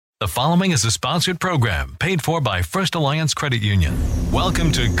The following is a sponsored program paid for by First Alliance Credit Union.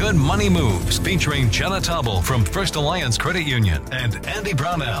 Welcome to Good Money Moves, featuring Jenna Tobble from First Alliance Credit Union and Andy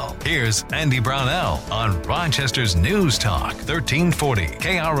Brownell. Here's Andy Brownell on Rochester's News Talk, 1340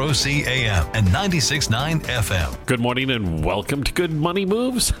 KROC AM and 96.9 FM. Good morning and welcome to Good Money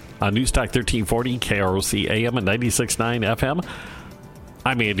Moves on News Talk 1340 KROC AM and 96.9 FM.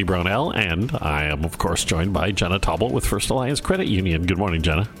 I'm Andy Brownell, and I am, of course, joined by Jenna Tobble with First Alliance Credit Union. Good morning,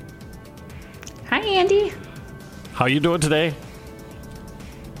 Jenna. Hi, Andy. How are you doing today?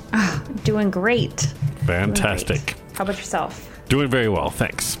 Doing great. Fantastic. Doing great. How about yourself? Doing very well,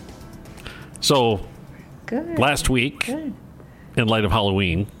 thanks. So, Good. last week, Good. in light of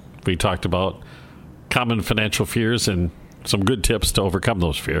Halloween, we talked about common financial fears and some good tips to overcome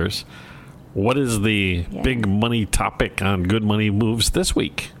those fears. What is the big money topic on Good Money Moves this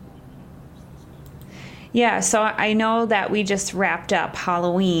week? Yeah, so I know that we just wrapped up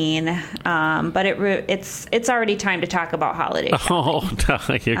Halloween, but it's already time to talk about holidays. Oh, no,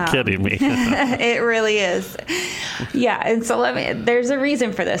 you're kidding me. It really is. Yeah, and so there's a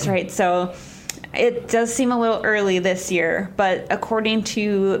reason for this, right? So it does seem a little early this year, but according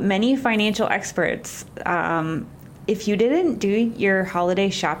to many financial experts, if you didn't do your holiday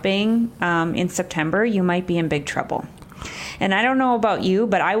shopping in September, you might be in big trouble. And I don't know about you,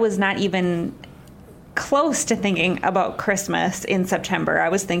 but I was not even close to thinking about Christmas in September. I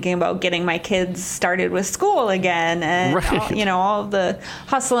was thinking about getting my kids started with school again and right. all the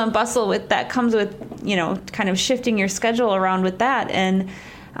hustle and bustle with that comes with, kind of shifting your schedule around with that. And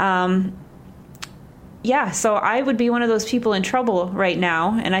so I would be one of those people in trouble right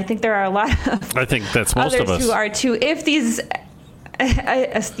now. And I think there are a lot of I think that's most others of us who are too. If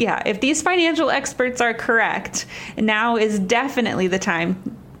these financial experts are correct, now is definitely the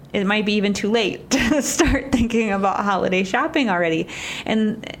time. It might be even too late to start thinking about holiday shopping already.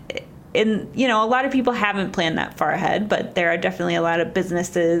 And a lot of people haven't planned that far ahead, but there are definitely a lot of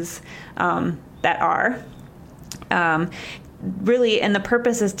businesses that are. Really, and the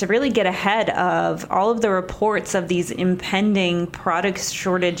purpose is to really get ahead of all of the reports of these impending product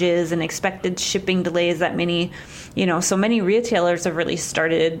shortages and expected shipping delays that so many retailers have really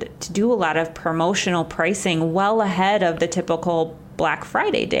started to do a lot of promotional pricing well ahead of the typical Black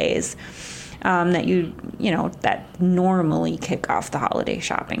Friday days that normally kick off the holiday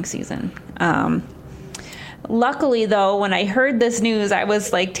shopping season. Luckily, though, when I heard this news, I was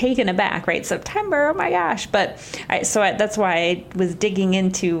taken aback, right? September, oh my gosh. But that's why I was digging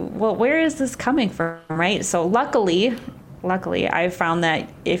into, well, where is this coming from, right? So luckily, I found that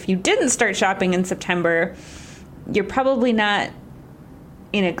if you didn't start shopping in September, you're probably not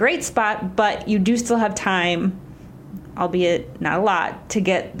in a great spot, but you do still have time, albeit not a lot, to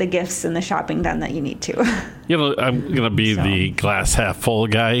get the gifts and the shopping done that you need to. I'm going to be the glass half full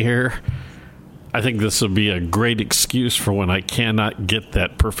guy here. I think this would be a great excuse for when I cannot get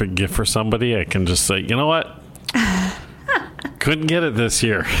that perfect gift for somebody. I can just say, you know what? Couldn't get it this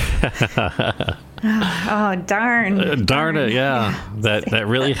year. Oh, darn. Darn it, yeah. That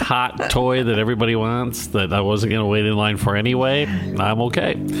really hot toy that everybody wants that I wasn't going to wait in line for anyway. I'm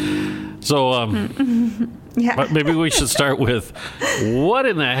okay. So, yeah. But maybe we should start with what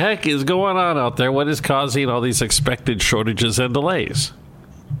in the heck is going on out there? What is causing all these expected shortages and delays?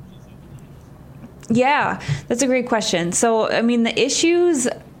 Yeah, that's a great question. So, the issues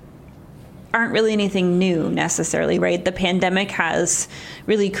aren't really anything new necessarily, right? The pandemic has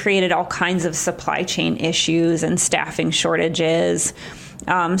really created all kinds of supply chain issues and staffing shortages.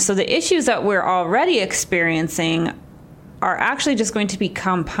 So the issues that we're already experiencing are actually just going to be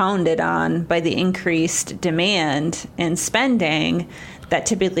compounded on by the increased demand and spending that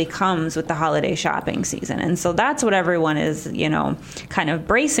typically comes with the holiday shopping season. And so that's what everyone is, kind of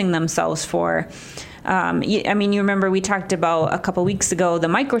bracing themselves for. You remember we talked about a couple weeks ago the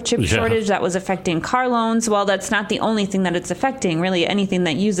microchip shortage that was affecting car loans. Well, that's not the only thing that it's affecting. Really, anything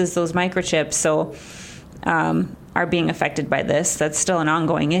that uses those microchips are being affected by this. That's still an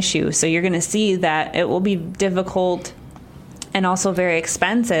ongoing issue. So you're going to see that it will be difficult and also very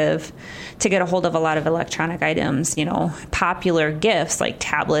expensive to get a hold of a lot of electronic items. Popular gifts like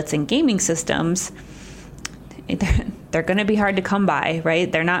tablets and gaming systems, they're going to be hard to come by, right?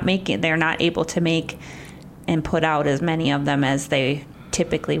 They're not able to make and put out as many of them as they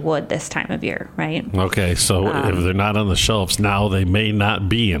typically would this time of year, right? Okay, so if they're not on the shelves now, they may not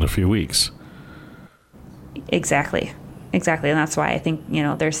be in a few weeks. Exactly. And that's why I think,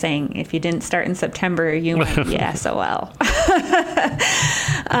 they're saying if you didn't start in September, you might be SOL.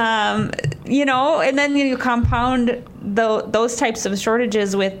 and then you compound those types of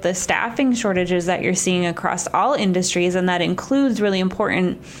shortages with the staffing shortages that you're seeing across all industries, and that includes really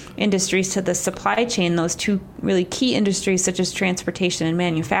important industries to the supply chain. Those two really key industries, such as transportation and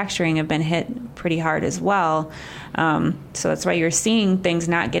manufacturing, have been hit pretty hard as well. So that's why you're seeing things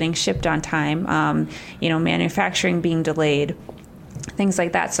not getting shipped on time, manufacturing being delayed, things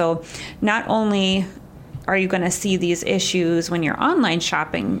like that. So not only are you going to see these issues when you're online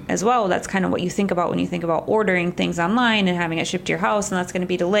shopping as well? That's kind of what you think about when you think about ordering things online and having it shipped to your house, and that's going to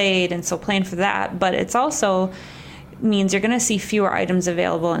be delayed, and so plan for that. But it's also means you're going to see fewer items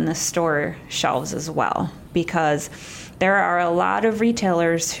available in the store shelves as well, because there are a lot of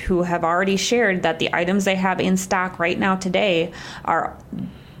retailers who have already shared that the items they have in stock right now today are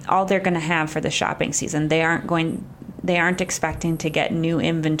all they're going to have for the shopping season. They aren't expecting to get new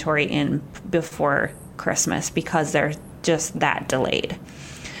inventory in before Christmas because they're just that delayed.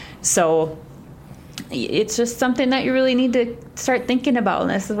 So it's just something that you really need to start thinking about.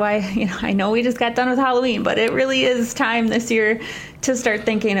 And this is why, I know we just got done with Halloween, but it really is time this year to start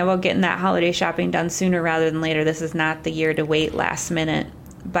thinking about getting that holiday shopping done sooner rather than later. This is not the year to wait last minute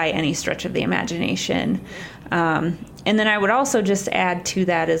by any stretch of the imagination. And then I would also just add to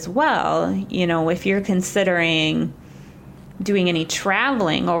that as well, if you're considering doing any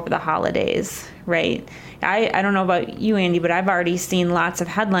traveling over the holidays, right? I don't know about you, Andy, but I've already seen lots of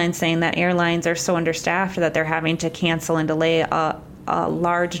headlines saying that airlines are so understaffed that they're having to cancel and delay a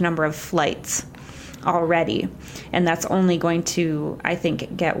large number of flights already. And that's only going to, I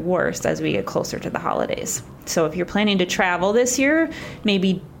think, get worse as we get closer to the holidays. So if you're planning to travel this year,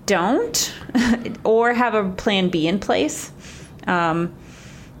 maybe don't, or have a plan B in place. Wow.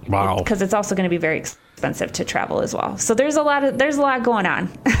 Because it's also going to be very expensive to travel as well. So there's a lot going on.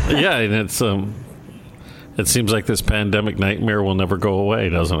 Yeah, and it's it seems like this pandemic nightmare will never go away,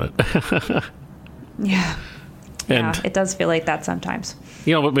 doesn't it? Yeah. And it does feel like that sometimes.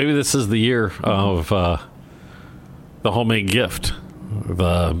 But maybe this is the year of the homemade gift,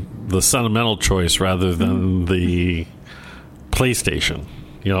 the sentimental choice rather than the PlayStation.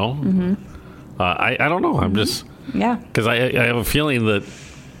 I don't know. I'm just because I have a feeling that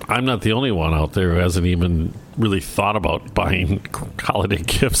I'm not the only one out there who hasn't even really thought about buying holiday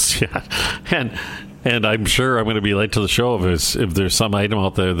gifts yet. And I'm sure I'm going to be late to the show if there's some item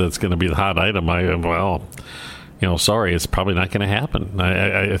out there that's going to be the hot item. Sorry, it's probably not going to happen.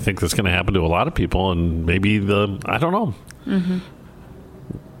 I think that's going to happen to a lot of people, and maybe I don't know. Mm-hmm.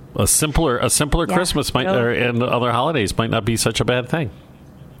 A simpler Christmas and other holidays might not be such a bad thing.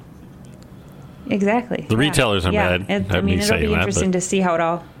 Exactly. The retailers are mad. It'll be interesting to see how it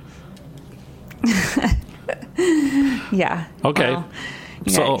all. Yeah. Okay.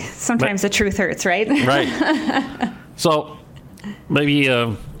 Well, sometimes the truth hurts, right? Right. So maybe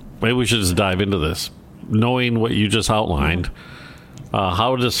we should just dive into this. Knowing what you just outlined,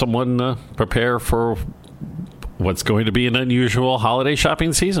 how does someone prepare for what's going to be an unusual holiday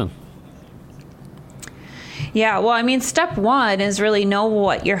shopping season? Yeah, well, step one is really know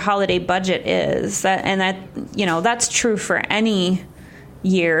what your holiday budget is. That's true for any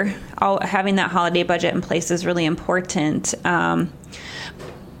year. Having that holiday budget in place is really important.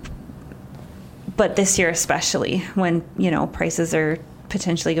 But this year especially, when, prices are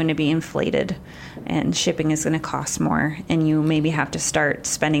potentially going to be inflated and shipping is going to cost more, and you maybe have to start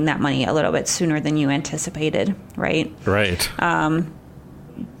spending that money a little bit sooner than you anticipated, right? Right.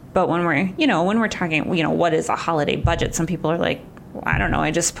 But when we're talking, what is a holiday budget? Some people are like, well, I don't know,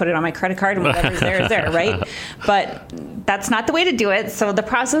 I just put it on my credit card and whatever's there is there, right? But that's not the way to do it. So the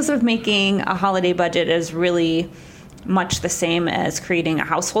process of making a holiday budget is really much the same as creating a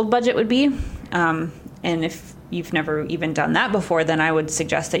household budget would be. And if you've never even done that before, then I would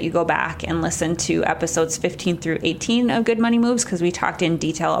suggest that you go back and listen to episodes 15 through 18 of Good Money Moves, because we talked in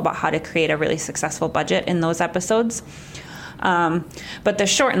detail about how to create a really successful budget in those episodes. But the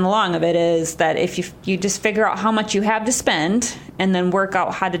short and the long of it is that if you just figure out how much you have to spend and then work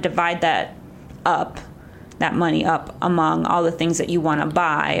out how to divide that money up among all the things that you want to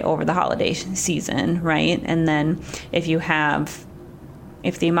buy over the holiday season, right? And then if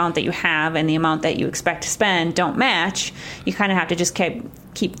the amount that you have and the amount that you expect to spend don't match, you kind of have to just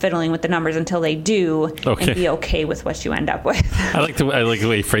keep fiddling with the numbers until they do, and be okay with what you end up with. I like the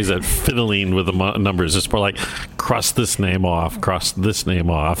way you phrase that, fiddling with the numbers. It's more like cross this name off.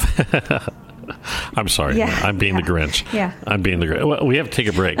 I'm sorry. Yeah, I'm being the Grinch. Yeah. I'm being the Grinch. Well, we have to take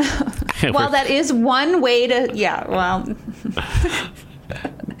a break. Well, that is one way to,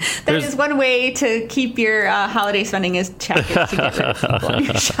 that is one way to keep your holiday spending is checkers to get rid of people on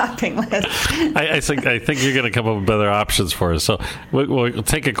your shopping list. I think you're going to come up with better options for us. So we'll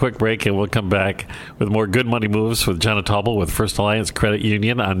take a quick break, and we'll come back with more Good Money Moves with Jenna Tauble with First Alliance Credit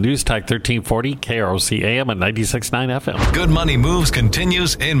Union on News Talk 1340, KROC AM and 96.9 FM. Good Money Moves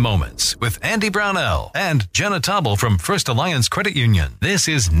continues in moments with Andy Brownell and Jenna Tauble from First Alliance Credit Union. This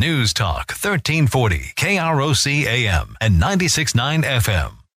is News Talk 1340, KROC AM and 96.9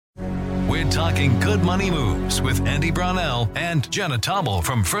 FM. We're talking Good Money Moves with Andy Brownell and Jenna Tauble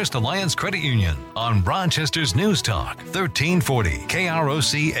from First Alliance Credit Union on Rochester's News Talk 1340,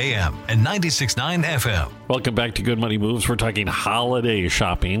 KROC AM and 96.9 FM. Welcome back to Good Money Moves. We're talking holiday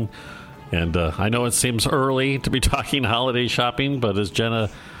shopping. And I know it seems early to be talking holiday shopping, but as Jenna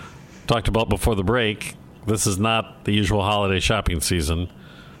talked about before the break, this is not the usual holiday shopping season.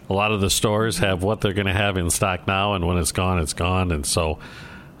 A lot of the stores have what they're going to have in stock now, and when it's gone, it's gone. And so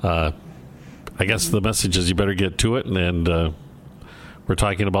I guess the message is you better get to it, and we're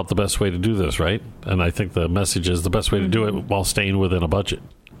talking about the best way to do this, right? And I think the message is the best way to do it while staying within a budget.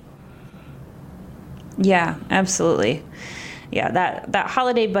 Yeah, absolutely. Yeah, that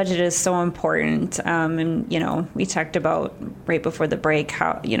holiday budget is so important. And, we talked about right before the break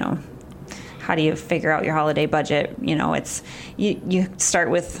how do you figure out your holiday budget? It's you start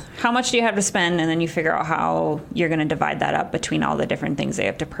with how much do you have to spend, and then you figure out how you're going to divide that up between all the different things they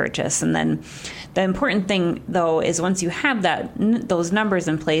have to purchase. And then the important thing, though, is once you have those numbers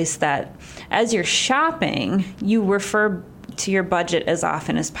in place, that as you're shopping, you refer to your budget as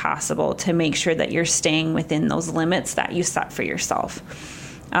often as possible to make sure that you're staying within those limits that you set for yourself.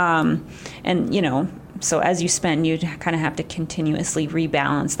 So as you spend, you kind of have to continuously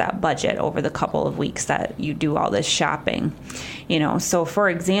rebalance that budget over the couple of weeks that you do all this shopping. So for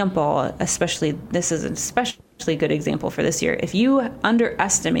example, this is an especially good example for this year. If you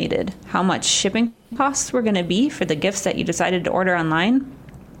underestimated how much shipping costs were going to be for the gifts that you decided to order online,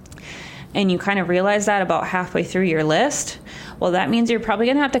 and you kind of realize that about halfway through your list, well, that means you're probably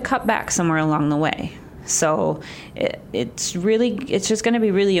going to have to cut back somewhere along the way. So it's just going to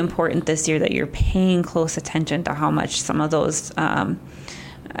be really important this year that you're paying close attention to how much some of those,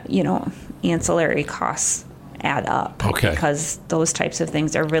 ancillary costs add up. Okay. Because those types of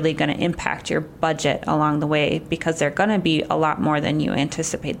things are really going to impact your budget along the way, because they're going to be a lot more than you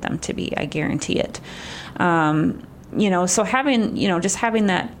anticipate them to be. I guarantee it. So having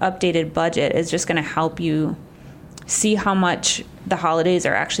that updated budget is just going to help you see how much the holidays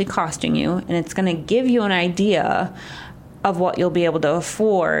are actually costing you, and it's going to give you an idea of what you'll be able to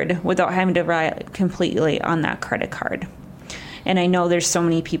afford without having to rely completely on that credit card. And I know there's so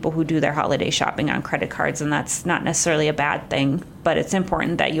many people who do their holiday shopping on credit cards, and that's not necessarily a bad thing, but it's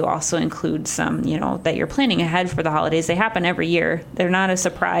important that you also include some, that you're planning ahead for the holidays. They happen every year. They're not a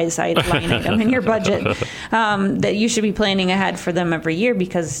surprise line item in your budget, that you should be planning ahead for them every year,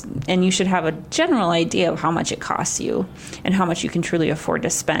 and you should have a general idea of how much it costs you and how much you can truly afford to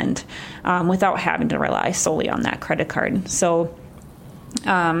spend without having to rely solely on that credit card. So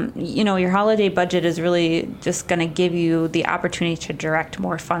your holiday budget is really just going to give you the opportunity to direct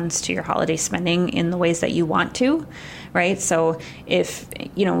more funds to your holiday spending in the ways that you want to, right? So if,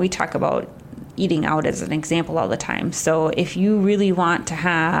 we talk about eating out as an example all the time. So if you really want to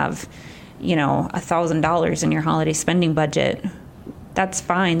have, $1,000 in your holiday spending budget, that's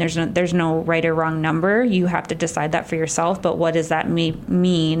fine. There's no right or wrong number. You have to decide that for yourself. But what does that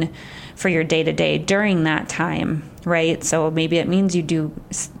mean for your day-to-day during that time, right? So maybe it means you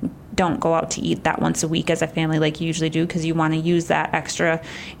don't go out to eat that once a week as a family like you usually do, because you want to use that extra,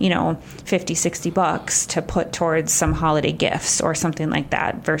 $50-$60 to put towards some holiday gifts or something like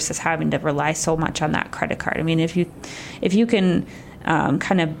that, versus having to rely so much on that credit card. I mean, if you can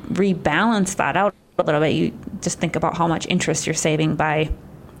kind of rebalance that out a little bit, you just think about how much interest you're saving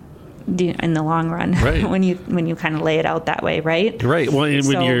in the long run, right. when you kind of lay it out that way, right? Right. Well,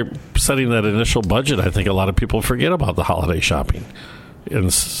 when you're setting that initial budget, I think a lot of people forget about the holiday shopping.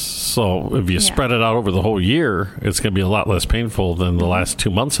 And so if you spread it out over the whole year, it's going to be a lot less painful than the last 2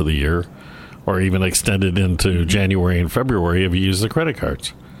 months of the year, or even extended into January and February if you use the credit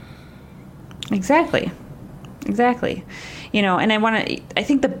cards. Exactly. And I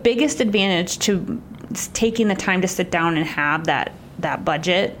think the biggest advantage to taking the time to sit down and have that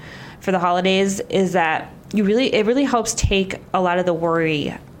budget for the holidays is that it really helps take a lot of the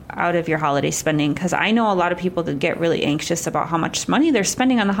worry out of your holiday spending, because I know a lot of people that get really anxious about how much money they're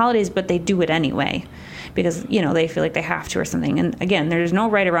spending on the holidays, but they do it anyway because, they feel like they have to or something. And again, there's no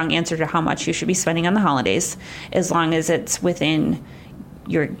right or wrong answer to how much you should be spending on the holidays, as long as it's within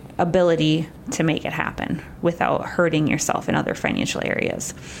your ability to make it happen without hurting yourself in other financial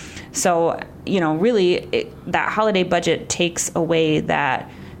areas. So, really that holiday budget takes away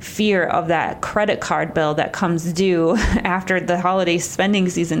that fear of that credit card bill that comes due after the holiday spending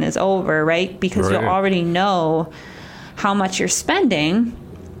season is over, right? Because you'll already know how much you're spending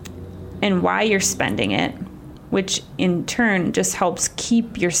and why you're spending it, which in turn just helps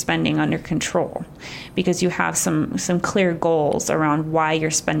keep your spending under control because you have some clear goals around why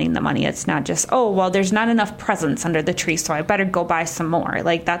you're spending the money. It's not just, oh, well, there's not enough presents under the tree, so I better go buy some more.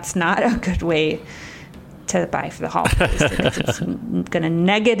 Like, that's not a good way to buy for the holidays because it's going to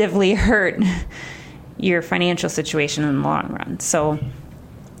negatively hurt your financial situation in the long run. So,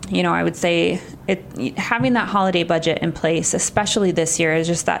 I would say having that holiday budget in place, especially this year, is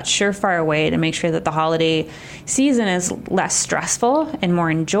just that surefire way to make sure that the holiday season is less stressful and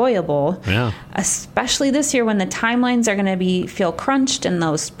more enjoyable. Yeah. Especially this year when the timelines are going to feel crunched and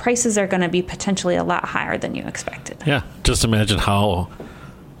those prices are going to be potentially a lot higher than you expected. Yeah. Just imagine how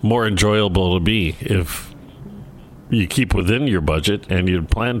more enjoyable it'll be if you keep within your budget and you'd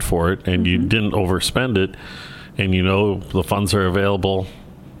planned for it and you didn't overspend it and the funds are available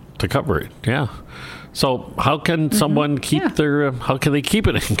to cover it. Yeah. So how can someone keep how can they keep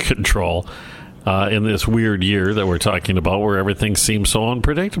it in control in this weird year that we're talking about where everything seems so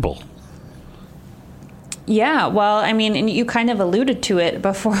unpredictable? Yeah, well, I mean, and you kind of alluded to it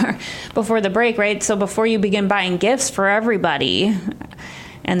before the break, right? So before you begin buying gifts for everybody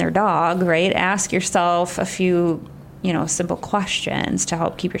and their dog, right, ask yourself a few, simple questions to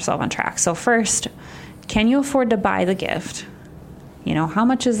help keep yourself on track. So first, can you afford to buy the gift? How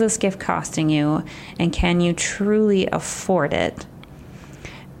much is this gift costing you? And can you truly afford it?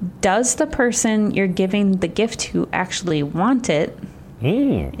 Does the person you're giving the gift to actually want it?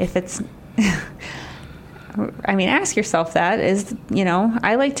 If it's, ask yourself that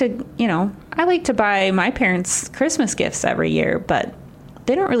I like to buy my parents Christmas gifts every year, but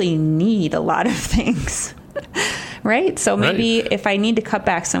they don't really need a lot of things. Right? So maybe if I need to cut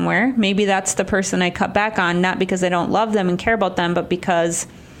back somewhere, maybe that's the person I cut back on, not because I don't love them and care about them, but because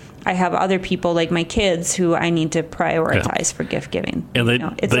I have other people like my kids who I need to prioritize for gift giving. And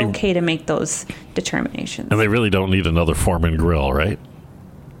it's okay to make those determinations. And they really don't need another Foreman grill, right?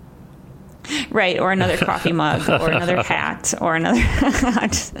 Right, or another coffee mug, or another hat, or another...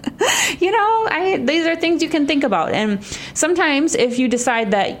 these are things you can think about. And sometimes if you decide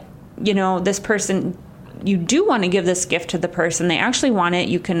that, this person... you do want to give this gift to the person, they actually want it,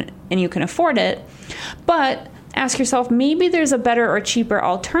 you can afford it, but ask yourself, maybe there's a better or cheaper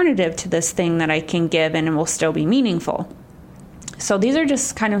alternative to this thing that I can give and it will still be meaningful. So these are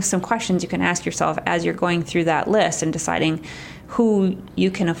just kind of some questions you can ask yourself as you're going through that list and deciding who you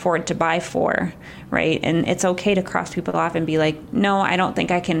can afford to buy for, right? And it's okay to cross people off and be like, no, I don't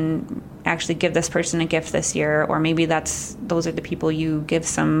think I can actually give this person a gift this year, or maybe those are the people you give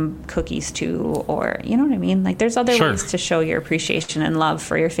some cookies to, or you know what I mean? Like, there's other ways to show your appreciation and love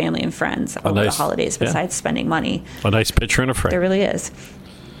for your family and friends over the holidays besides spending money. A nice picture and a frame. There really is.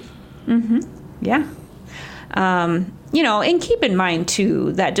 Yeah. And keep in mind,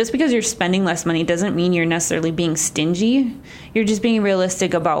 too, that just because you're spending less money doesn't mean you're necessarily being stingy. You're just being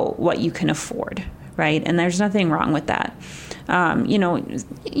realistic about what you can afford, right? And there's nothing wrong with that.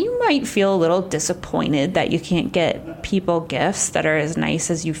 You might feel a little disappointed that you can't get people gifts that are as nice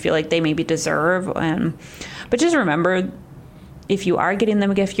as you feel like they maybe deserve. But just remember, if you are getting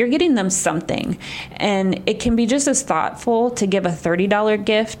them a gift, you're getting them something. And it can be just as thoughtful to give a $30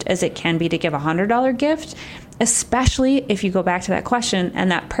 gift as it can be to give a $100 gift, especially if you go back to that question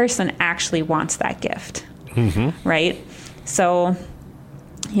and that person actually wants that gift, right? So,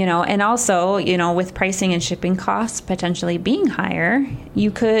 and also, with pricing and shipping costs potentially being higher,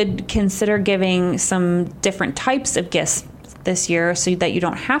 you could consider giving some different types of gifts this year so that you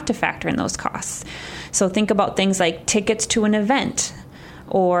don't have to factor in those costs. So think about things like tickets to an event,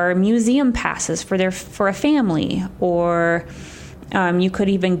 or museum passes for a family, or you could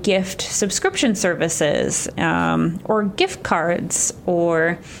even gift subscription services, or gift cards,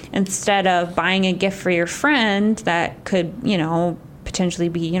 or instead of buying a gift for your friend that could, potentially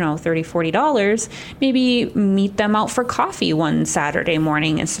be, $30, $40, maybe meet them out for coffee one Saturday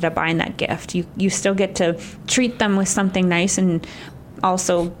morning instead of buying that gift. You still get to treat them with something nice and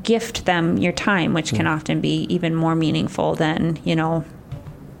also gift them your time, which can often be even more meaningful than,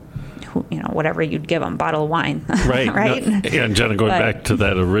 whatever you'd give them, bottle of wine. Right. Right. No, and Jenna, going back to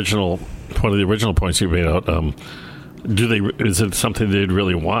that one of the original points you made out, is it something they'd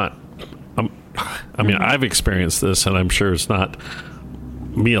really want? I've experienced this, and I'm sure it's not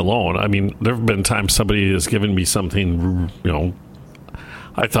me alone. There have been times somebody has given me something,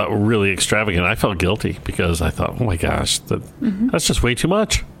 I thought were really extravagant. I felt guilty because I thought, oh my gosh, that's just way too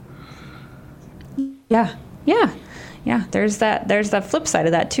much. Yeah. There's that flip side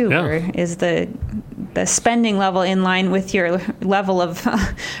of that too. Yeah. Where is the spending level in line with your level of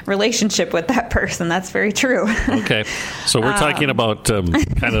relationship with that person? That's very true. Okay, so we're talking about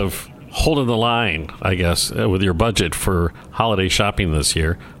kind of holding the line, I guess, with your budget for holiday shopping this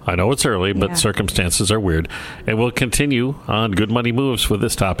year. I know it's early, but circumstances are weird. And we'll continue on Good Money Moves with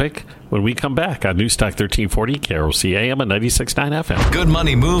this topic when we come back on Newstalk 1340, KROC AM and 96.9 FM. Good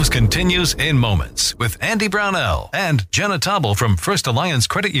Money Moves continues in moments with Andy Brownell and Jenna Tobble from First Alliance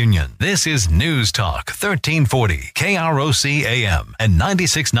Credit Union. This is News Talk 1340, KROC AM and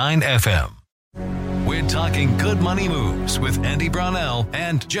 96.9 FM. We're talking Good Money Moves with Andy Brownell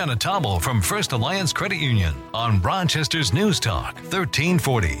and Jenna Tobble from First Alliance Credit Union on Rochester's News Talk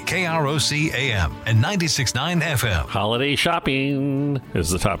 1340 KROC AM and 96.9 FM. Holiday shopping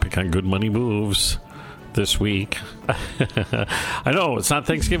is the topic on Good Money Moves this week. I know it's not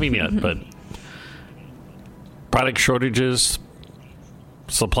Thanksgiving yet, but product shortages,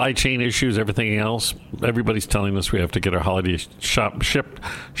 supply chain issues, everything else. Everybody's telling us we have to get our holiday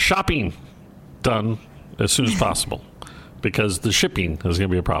shopping done as soon as possible because the shipping is going to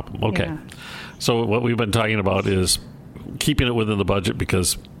be a problem. Okay. Yeah. So what we've been talking about is keeping it within the budget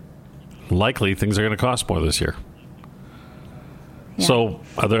because likely things are going to cost more this year. Yeah. So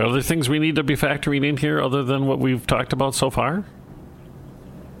are there other things we need to be factoring in here other than what we've talked about so far?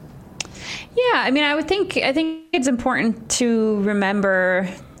 Yeah, I mean, I think it's important to remember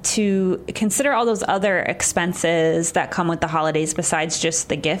to consider all those other expenses that come with the holidays besides just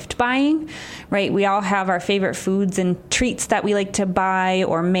the gift buying, right? We all have our favorite foods and treats that we like to buy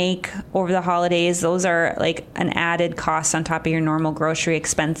or make over the holidays. Those are like an added cost on top of your normal grocery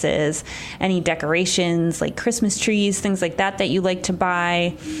expenses. Any decorations like Christmas trees, things like that you like to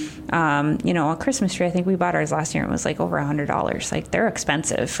buy. A Christmas tree, I think we bought ours last year and it was like over $100. Like they're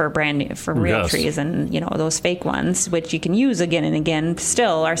expensive for real trees, and those fake ones, which you can use again and again,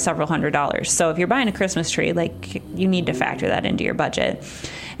 still are several $100s. So if you're buying a Christmas tree, like you need to factor that into your budget.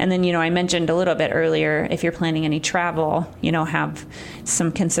 And then, I mentioned a little bit earlier, if you're planning any travel, have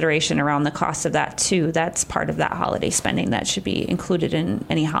some consideration around the cost of that too. That's part of that holiday spending that should be included in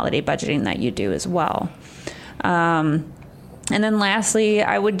any holiday budgeting that you do as well. And then lastly,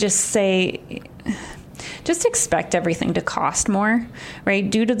 I would just say, just expect everything to cost more, right?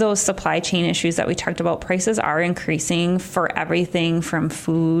 Due to those supply chain issues that we talked about, prices are increasing for everything from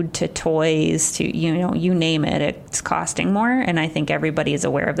food to toys to, you name it, it's costing more. And I think everybody is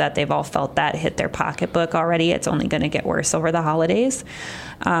aware of that. They've all felt that hit their pocketbook already. It's only going to get worse over the holidays.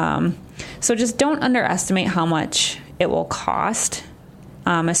 So just don't underestimate how much it will cost.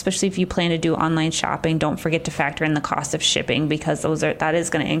 Especially if you plan to do online shopping, don't forget to factor in the cost of shipping because that is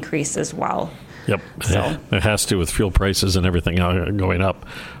going to increase as well. Yep, so it has to with fuel prices and everything going up.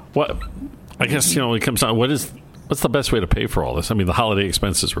 What I guess it comes down. What's the best way to pay for all this? I mean, the holiday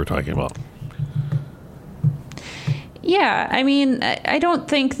expenses we're talking about. Yeah, I mean, I don't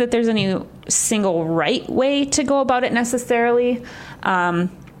think that there's any single right way to go about it necessarily.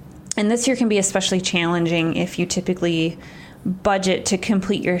 And this year can be especially challenging if you typically budget to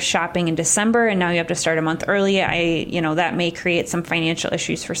complete your shopping in December and now you have to start a month early. That may create some financial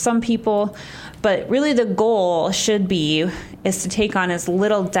issues for some people, but really the goal is to take on as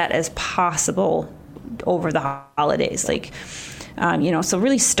little debt as possible over the holidays. So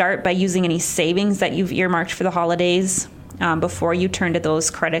really start by using any savings that you've earmarked for the holidays before you turn to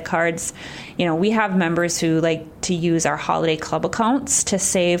those credit cards. We have members who like to use our holiday club accounts to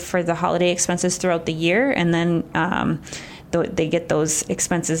save for the holiday expenses throughout the year, and then they get those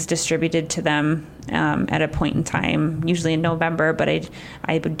expenses distributed to them at a point in time, usually in November. But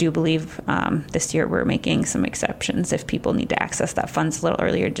I do believe this year we're making some exceptions if people need to access that funds a little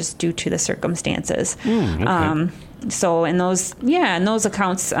earlier just due to the circumstances. Okay. So in those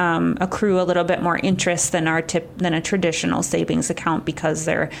accounts accrue a little bit more interest than a traditional savings account because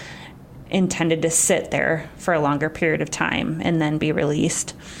they're intended to sit there for a longer period of time and then be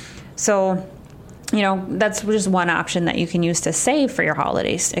released. So that's just one option that you can use to save for your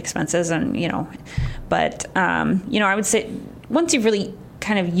holiday expenses. And, but I would say once you've really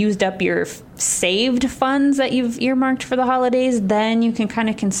kind of used up your saved funds that you've earmarked for the holidays, then you can kind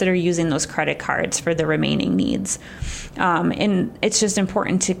of consider using those credit cards for the remaining needs. And it's just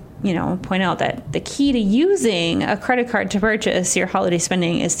important to, point out that the key to using a credit card to purchase your holiday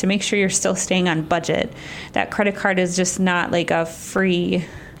spending is to make sure you're still staying on budget. That credit card is just not like a free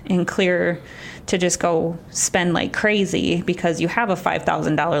and clear to just go spend like crazy because you have a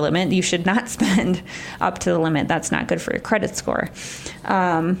 $5,000 limit. You should not spend up to the limit. That's not good for your credit score.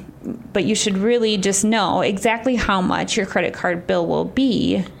 But you should really just know exactly how much your credit card bill will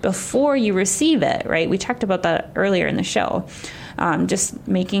be before you receive it, right? We talked about that earlier in the show. Just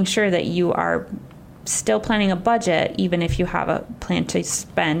making sure that you are still planning a budget, even if you have a plan to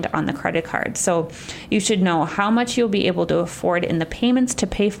spend on the credit card. So you should know how much you'll be able to afford in the payments to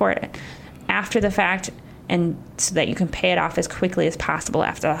pay for it after the fact, and so that you can pay it off as quickly as possible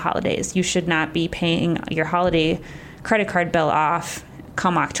after the holidays. You should not be paying your holiday credit card bill off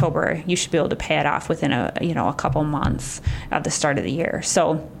come October. You should be able to pay it off within a couple months at the start of the year.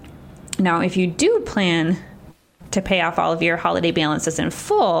 So now if you do plan to pay off all of your holiday balances in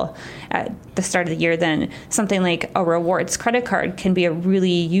full at the start of the year, then something like a rewards credit card can be a really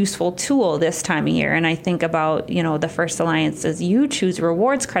useful tool this time of year. And I think about, the First Alliance's You Choose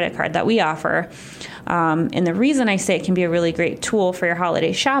Rewards credit card that we offer. And the reason I say it can be a really great tool for your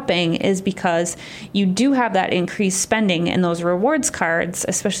holiday shopping is because you do have that increased spending in those rewards cards,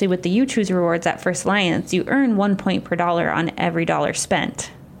 especially with the You Choose Rewards at First Alliance. You earn 1 point per dollar on every dollar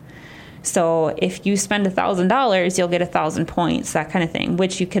spent. So if you spend $1,000, you'll get 1,000 points, that kind of thing,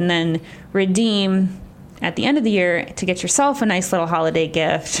 which you can then redeem at the end of the year to get yourself a nice little holiday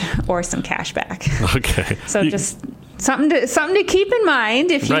gift or some cash back. Okay. So just something to keep in mind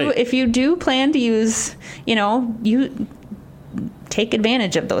if you do plan to use, you take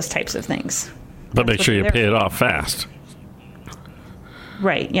advantage of those types of things. But make sure you pay it off fast.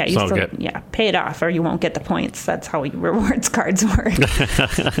 Right. Yeah. Pay it off or you won't get the points. That's how rewards cards work.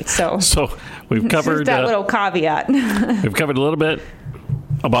 So we've covered that little caveat. We've covered a little bit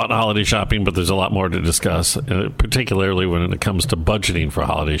about holiday shopping, but there's a lot more to discuss, particularly when it comes to budgeting for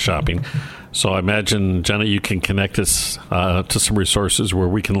holiday shopping. So I imagine, Jenna, you can connect us to some resources where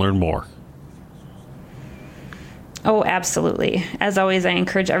we can learn more. Oh, absolutely. As always, I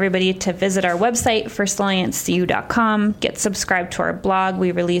encourage everybody to visit our website, firstalliancecu.com, get subscribed to our blog.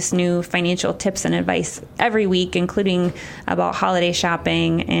 We release new financial tips and advice every week, including about holiday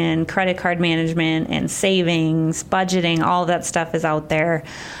shopping and credit card management and savings, budgeting. All of that stuff is out there.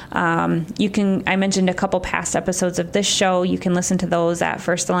 I mentioned a couple past episodes of this show. You can listen to those at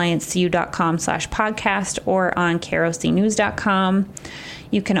firstalliancecu.com/podcast or on KROCnews.com.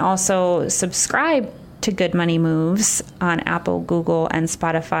 You can also subscribe to Good Money Moves on Apple, Google, and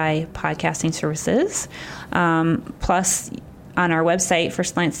Spotify podcasting services. Plus, on our website,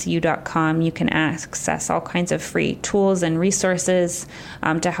 firstalliancecu.com, you can access all kinds of free tools and resources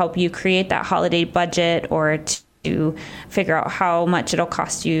to help you create that holiday budget or to figure out how much it'll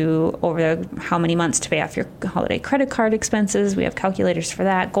cost you over how many months to pay off your holiday credit card expenses. We have calculators for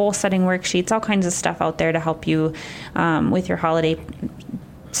that, goal setting worksheets, all kinds of stuff out there to help you with your holiday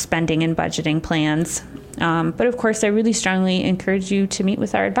spending and budgeting plans. But of course, I really strongly encourage you to meet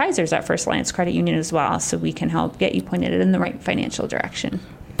with our advisors at First Alliance Credit Union as well, so we can help get you pointed in the right financial direction.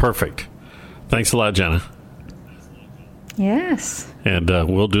 Perfect. Thanks a lot, Jenna. Yes. And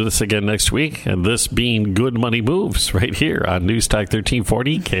we'll do this again next week. And this being Good Money Moves right here on News Talk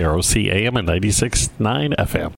 1340, KROC AM and 96.9 FM.